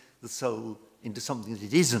changes the soul into something that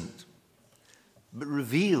it isn't, but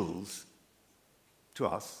reveals to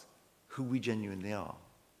us who we genuinely are.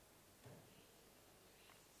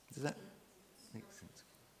 Does that make sense?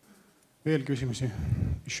 Veel küsimusi?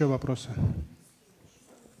 Еще вопросы?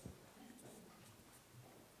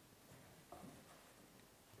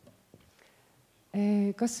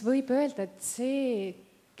 Kas võib öelda, et see,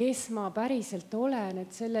 kes ma päriselt olen,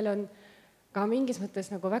 et sellel on ka mingis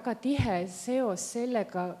mõttes nagu väga tihe seos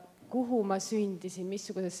sellega, kuhu ma sündisin,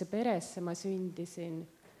 missugusesse peresse ma sündisin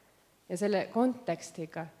ja selle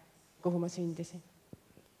kontekstiga, kuhu ma sündisin?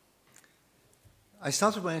 I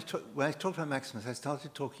started, when I talked about Maximus, I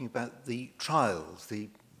started talking about the trials, the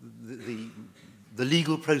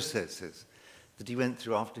legal processes that he went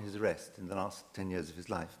through after his arrest in the last 10 years of his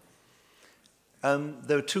life.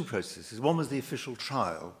 There were two processes. One was the official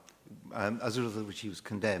trial, as a result of which he was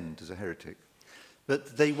condemned as a heretic. But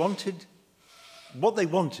what they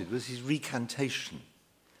wanted was his recantation.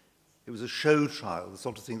 It was a show trial, the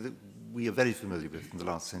sort of thing that we are very familiar with in the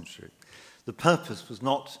last century. The purpose was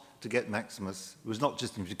not to get Maximus, it was not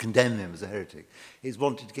just to condemn him as a heretic, it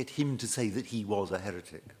wanted to get him to say that he was a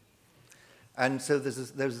heretic. And so there's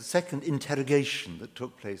a second interrogation that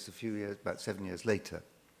took place a few years, about 7 years later.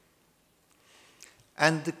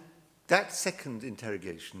 And that second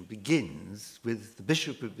interrogation begins with the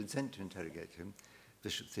bishop who had been sent to interrogate him,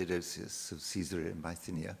 Bishop Theodosius of Caesarea and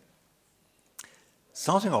Bithynia,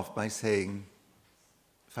 starting off by saying,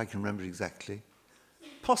 if I can remember exactly,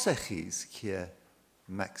 Posechis kie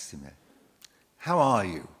Maxime. How are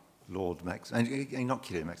you, Lord Maximus? Not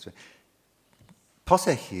kie Maxime.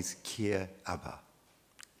 Posechis kie Abba.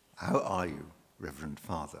 How are you, Reverend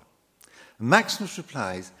Father? And Maximus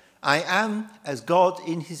replies, I am as God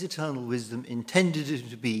in his eternal wisdom intended it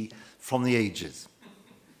to be from the ages.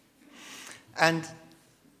 And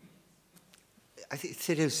I think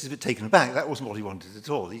Theodosius is a bit taken aback. That wasn't what he wanted at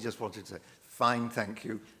all. He just wanted to say, fine, thank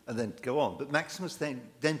you, and then go on. But Maximus then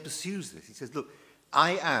pursues this. He says, look,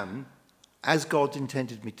 I am as God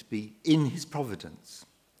intended me to be in his providence.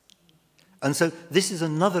 And so this is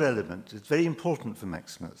another element that's very important for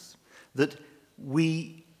Maximus, that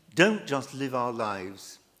we don't just live our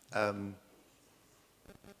lives,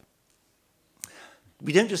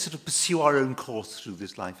 we don't just sort of pursue our own course through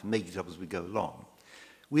this life and make it up as we go along.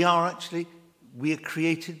 We are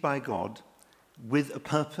created by God with a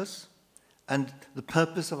purpose, and the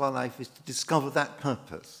purpose of our life is to discover that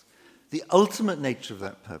purpose. The ultimate nature of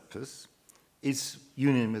that purpose is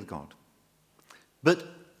union with God. But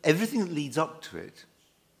everything that leads up to it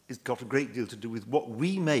has got a great deal to do with what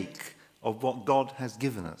we make of what God has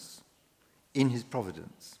given us in his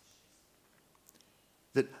providence.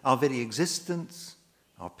 That our very existence,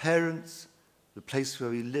 our parents, the place where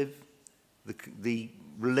we live, the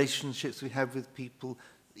relationships we have with people,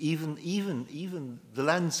 even the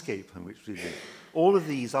landscape in which we live, all of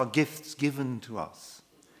these are gifts given to us.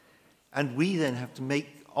 And we then have to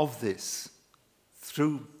make of this,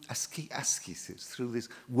 through ascesis, through this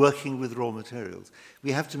working with raw materials,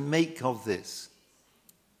 we have to make of this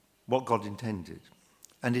what God intended.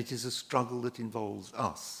 And it is a struggle that involves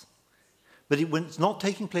us. But it's not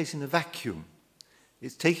taking place in a vacuum.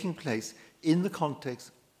 It's taking place in the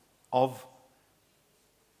context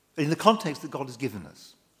that God has given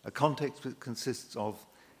us. A context that consists of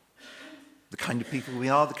the kind of people we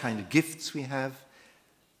are, the kind of gifts we have,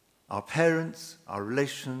 our parents, our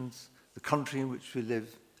relations, the country in which we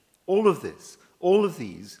live. All of these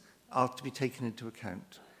are to be taken into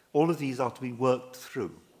account. All of these are to be worked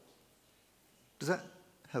through. Does that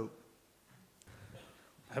help?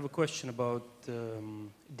 I have a question about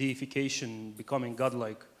deification, becoming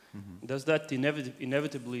godlike. Mm-hmm. Does that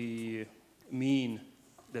inevitably mean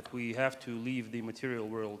that we have to leave the material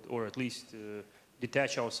world, or at least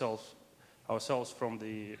detach ourselves from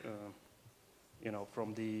the,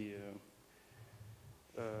 from the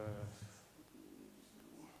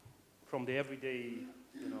everyday,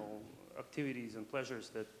 activities and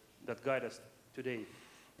pleasures that guide us today?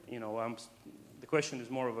 The question is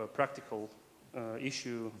more of a practical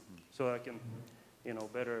issue, mm-hmm. so I can,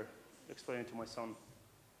 better explain it to my son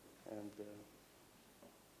and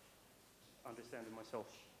understand it myself.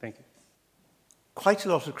 Thank you. Quite a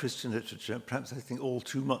lot of Christian literature, perhaps I think all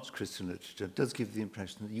too much Christian literature, does give the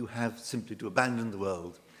impression that you have simply to abandon the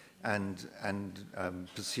world and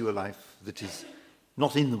pursue a life that is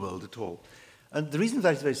not in the world at all. And the reason for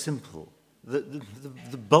that is very simple. The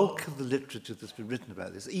bulk of the literature that's been written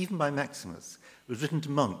about this, even by Maximus, was written to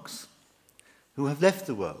monks who have left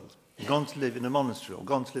the world, gone to live in a monastery or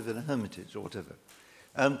gone to live in a hermitage or whatever.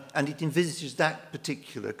 And it envisages that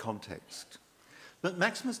particular context. But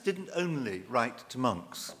Maximus didn't only write to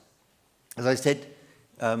monks. As I said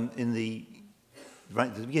right at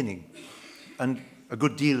the beginning, and a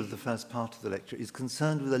good deal of the first part of the lecture is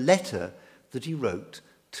concerned with a letter that he wrote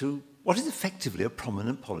to what is effectively a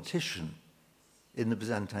prominent politician in the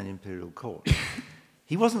Byzantine imperial court.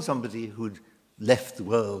 He wasn't somebody who'd left the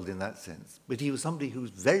world in that sense, but he was somebody who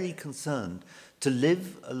was very concerned to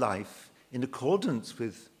live a life in accordance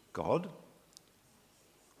with God,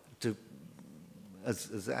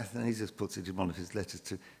 as Athanasius puts it in one of his letters,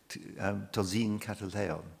 to tosin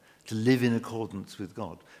kataleon, to live in accordance with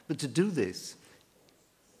God. But to do this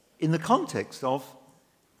in the context of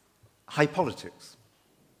high politics,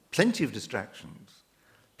 plenty of distractions,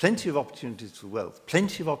 plenty of opportunities for wealth,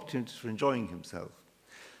 plenty of opportunities for enjoying himself.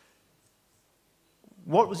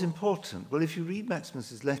 What was important? Well, if you read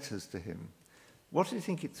Maximus's letters to him, what do you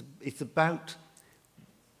think it's about?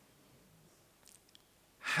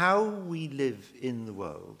 How we live in the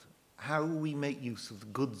world, how we make use of the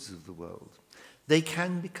goods of the world. They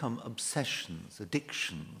can become obsessions,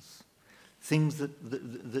 addictions. things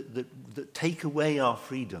that take away our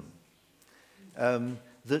freedom, so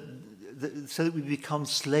that we become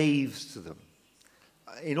slaves to them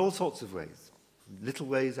in all sorts of ways, little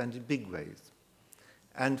ways and in big ways.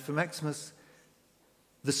 And for Maximus,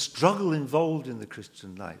 the struggle involved in the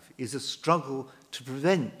Christian life is a struggle to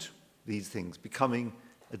prevent these things becoming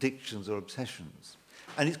addictions or obsessions.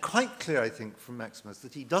 And it's quite clear, I think, from Maximus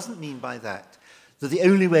that he doesn't mean by that the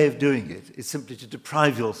only way of doing it is simply to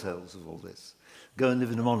deprive yourselves of all this, go and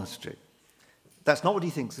live in a monastery. That's not what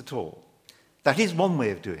he thinks at all. That is one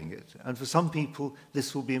way of doing it, and for some people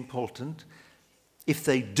this will be important. If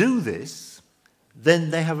they do this,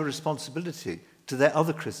 then they have a responsibility to their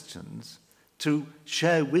other Christians to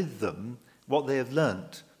share with them what they have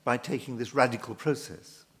learnt by taking this radical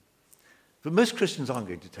process. But most Christians aren't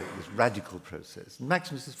going to take this radical process, and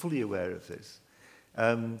Maximus is fully aware of this.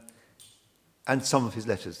 And some of his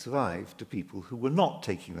letters survive to people who were not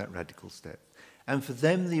taking that radical step. And for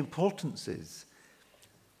them, the important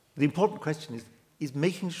question is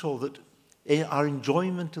making sure that our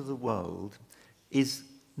enjoyment of the world is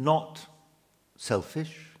not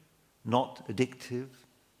selfish, not addictive,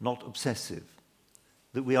 not obsessive,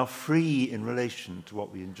 that we are free in relation to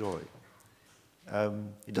what we enjoy.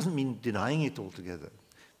 It doesn't mean denying it altogether,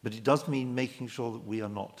 but it does mean making sure that we are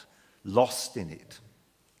not lost in it.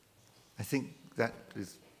 I think that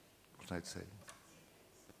is what I'd say.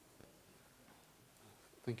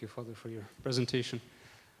 Thank you, Father, for your presentation.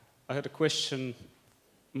 I had a question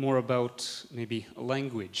more about maybe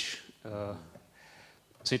language.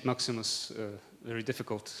 St. Maximus, very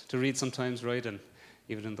difficult to read sometimes, right? And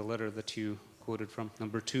even in the letter that you quoted from,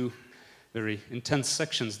 number 2, very intense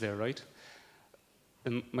sections there, right?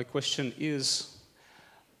 And my question is,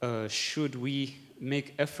 should we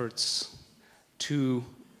make efforts to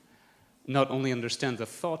not only understand the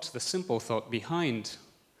thought, the simple thought behind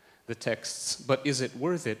the texts, but is it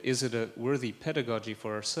worth it? Is it a worthy pedagogy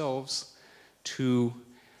for ourselves to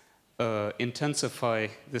intensify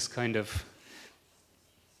this kind of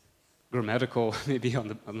grammatical, maybe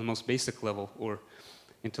on the most basic level, or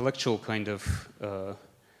intellectual kind of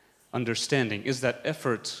understanding? Is that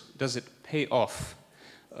effort, does it pay off?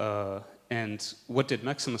 And what did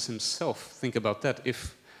Maximus himself think about that?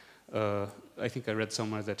 If, I think I read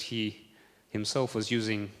somewhere that he himself was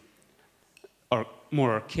using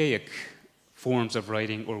more archaic forms of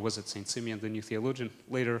writing, or was it St. Simeon, the new theologian,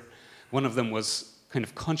 later? One of them was kind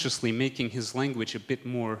of consciously making his language a bit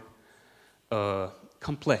more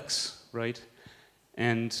complex, right?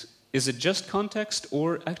 And is it just context,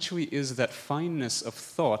 or actually is that fineness of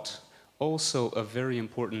thought also a very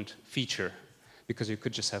important feature? Because you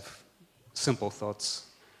could just have simple thoughts,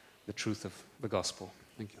 the truth of the gospel.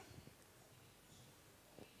 Thank you.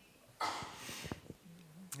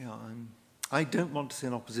 Yeah, I don't want to see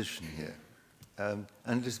an opposition here.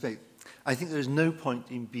 And just make, I think there is no point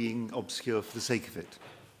in being obscure for the sake of it.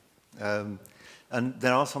 And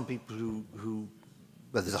there are some people who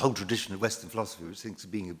well, there's a whole tradition of Western philosophy which thinks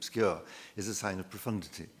being obscure is a sign of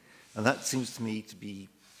profundity. And that seems to me to be,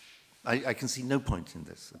 I can see no point in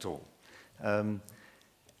this at all.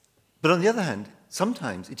 But on the other hand,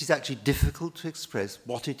 sometimes it is actually difficult to express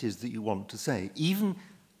what it is that you want to say. Even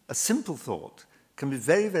a simple thought can be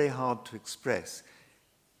very, very hard to express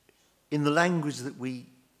in the language that we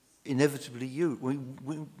inevitably use.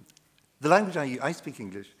 The language I speak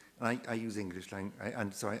English, and I use English,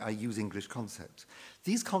 and so I use English concepts.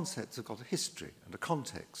 These concepts have got a history and a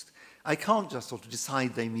context. I can't just sort of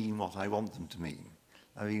decide they mean what I want them to mean.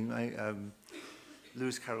 I mean,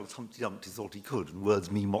 Lewis Carroll's Humpty Dumpty thought he could, and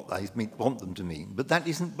words mean what I want them to mean. But that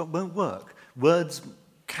won't work. Words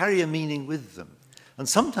carry a meaning with them. And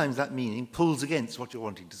sometimes that meaning pulls against what you're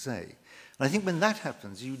wanting to say. And I think when that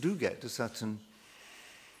happens, you do get a sort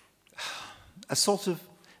of,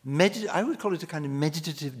 I would call it a kind of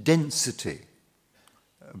meditative density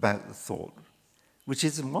about the thought, which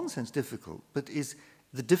is in one sense difficult, but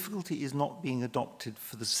the difficulty is not being adopted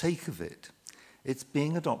for the sake of it. It's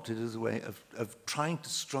being adopted as a way of trying to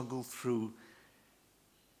struggle through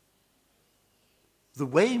the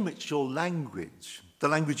way in which your language, the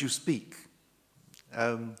language you speak,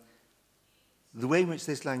 the way in which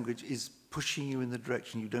this language is pushing you in the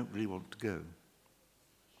direction you don't really want to go.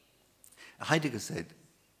 Heidegger said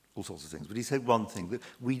all sorts of things, but he said one thing, that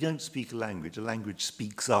we don't speak a language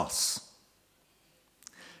speaks us.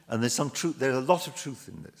 And there's some truth, there's a lot of truth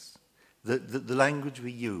in this. The language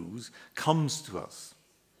we use comes to us.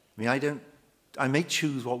 I mean, I may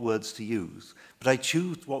choose what words to use, but I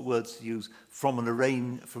choose what words to use from an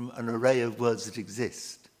array of words that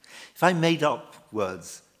exist. If I made up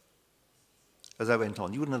words as I went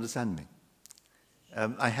on, you wouldn't understand me.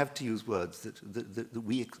 I have to use words that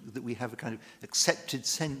we have a kind of accepted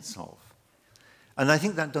sense of. And I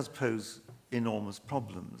think that does pose enormous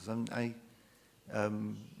problems. Sorry,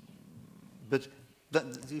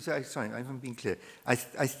 I haven't been clear. I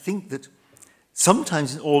think that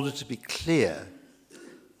sometimes in order to be clear,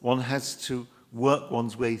 one has to work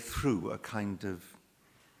one's way through a kind of,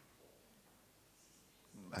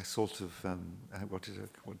 what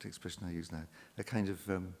the expression I use now? A kind of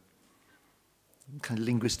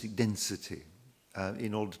linguistic density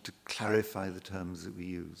in order to clarify the terms that we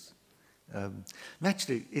use.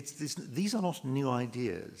 Actually, these are not new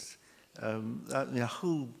ideas.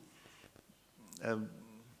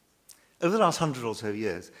 Over the last 100 or so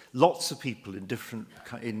years, lots of people in different,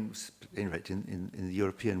 in the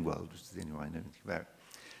European world, which is the only one I know anything about,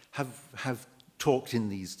 have talked in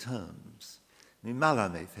these terms. I mean,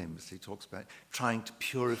 Palamase famously talks about trying to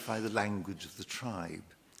purify the language of the tribe.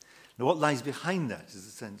 Now, what lies behind that is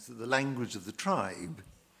the sense that the language of the tribe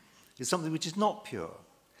is something which is not pure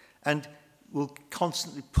and will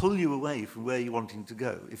constantly pull you away from where you're wanting to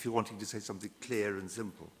go if you're wanting to say something clear and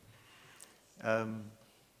simple. That,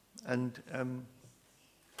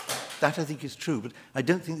 I think, is true, but I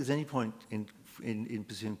don't think there's any point in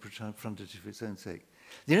pursuing profundity for its own sake.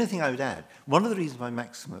 The only thing I would add, one of the reasons why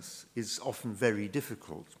Maximus is often very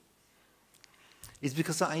difficult is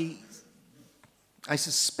because I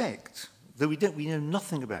suspect, though we know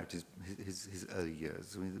nothing about his early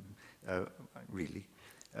years, really,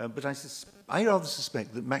 but I rather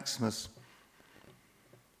suspect that Maximus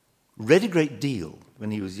read a great deal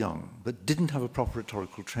when he was young, but didn't have a proper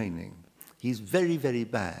rhetorical training. He's very, very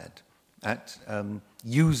bad at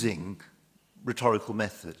using rhetorical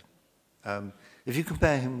method. If you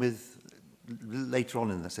compare him with, later on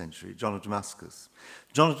in the century, John of Damascus.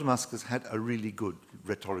 John of Damascus had a really good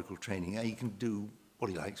rhetorical training. He can do what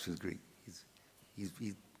he likes with Greek.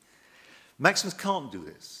 Maximus can't do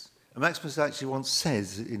this. And Maximus actually once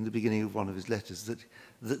says in the beginning of one of his letters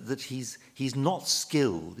that he's not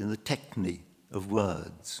skilled in the technique of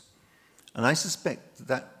words. And I suspect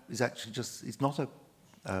that is actually just, it's not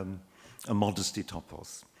a modesty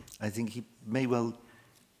topos. I think he may well,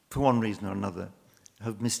 for one reason or another,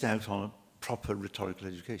 have missed out on a proper rhetorical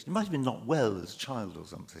education. He might have been not well as a child or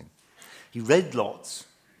something. He read lots,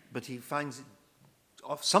 but he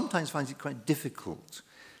sometimes finds it quite difficult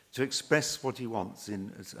to express what he wants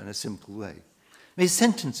in a simple way. His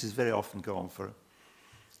sentences very often go on for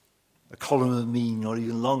a column of meaning or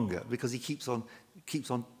even longer because he keeps on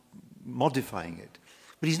modifying it.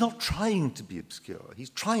 But he's not trying to be obscure. He's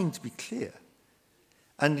trying to be clear.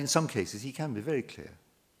 And in some cases, he can be very clear.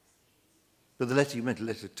 But the letter you meant,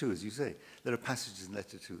 letter 2, as you say, there are passages in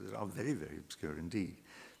letter 2 that are very, very obscure indeed,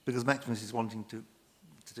 because Maximus is wanting to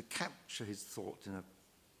capture his thought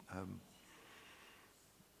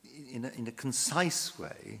in a concise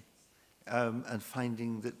way, and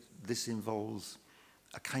finding that this involves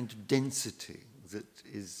a kind of density that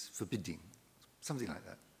is forbidding, something like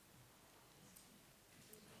that.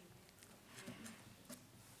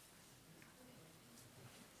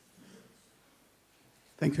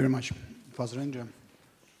 Thank you very much, Father Andrew.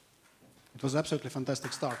 It was absolutely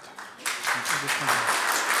fantastic start.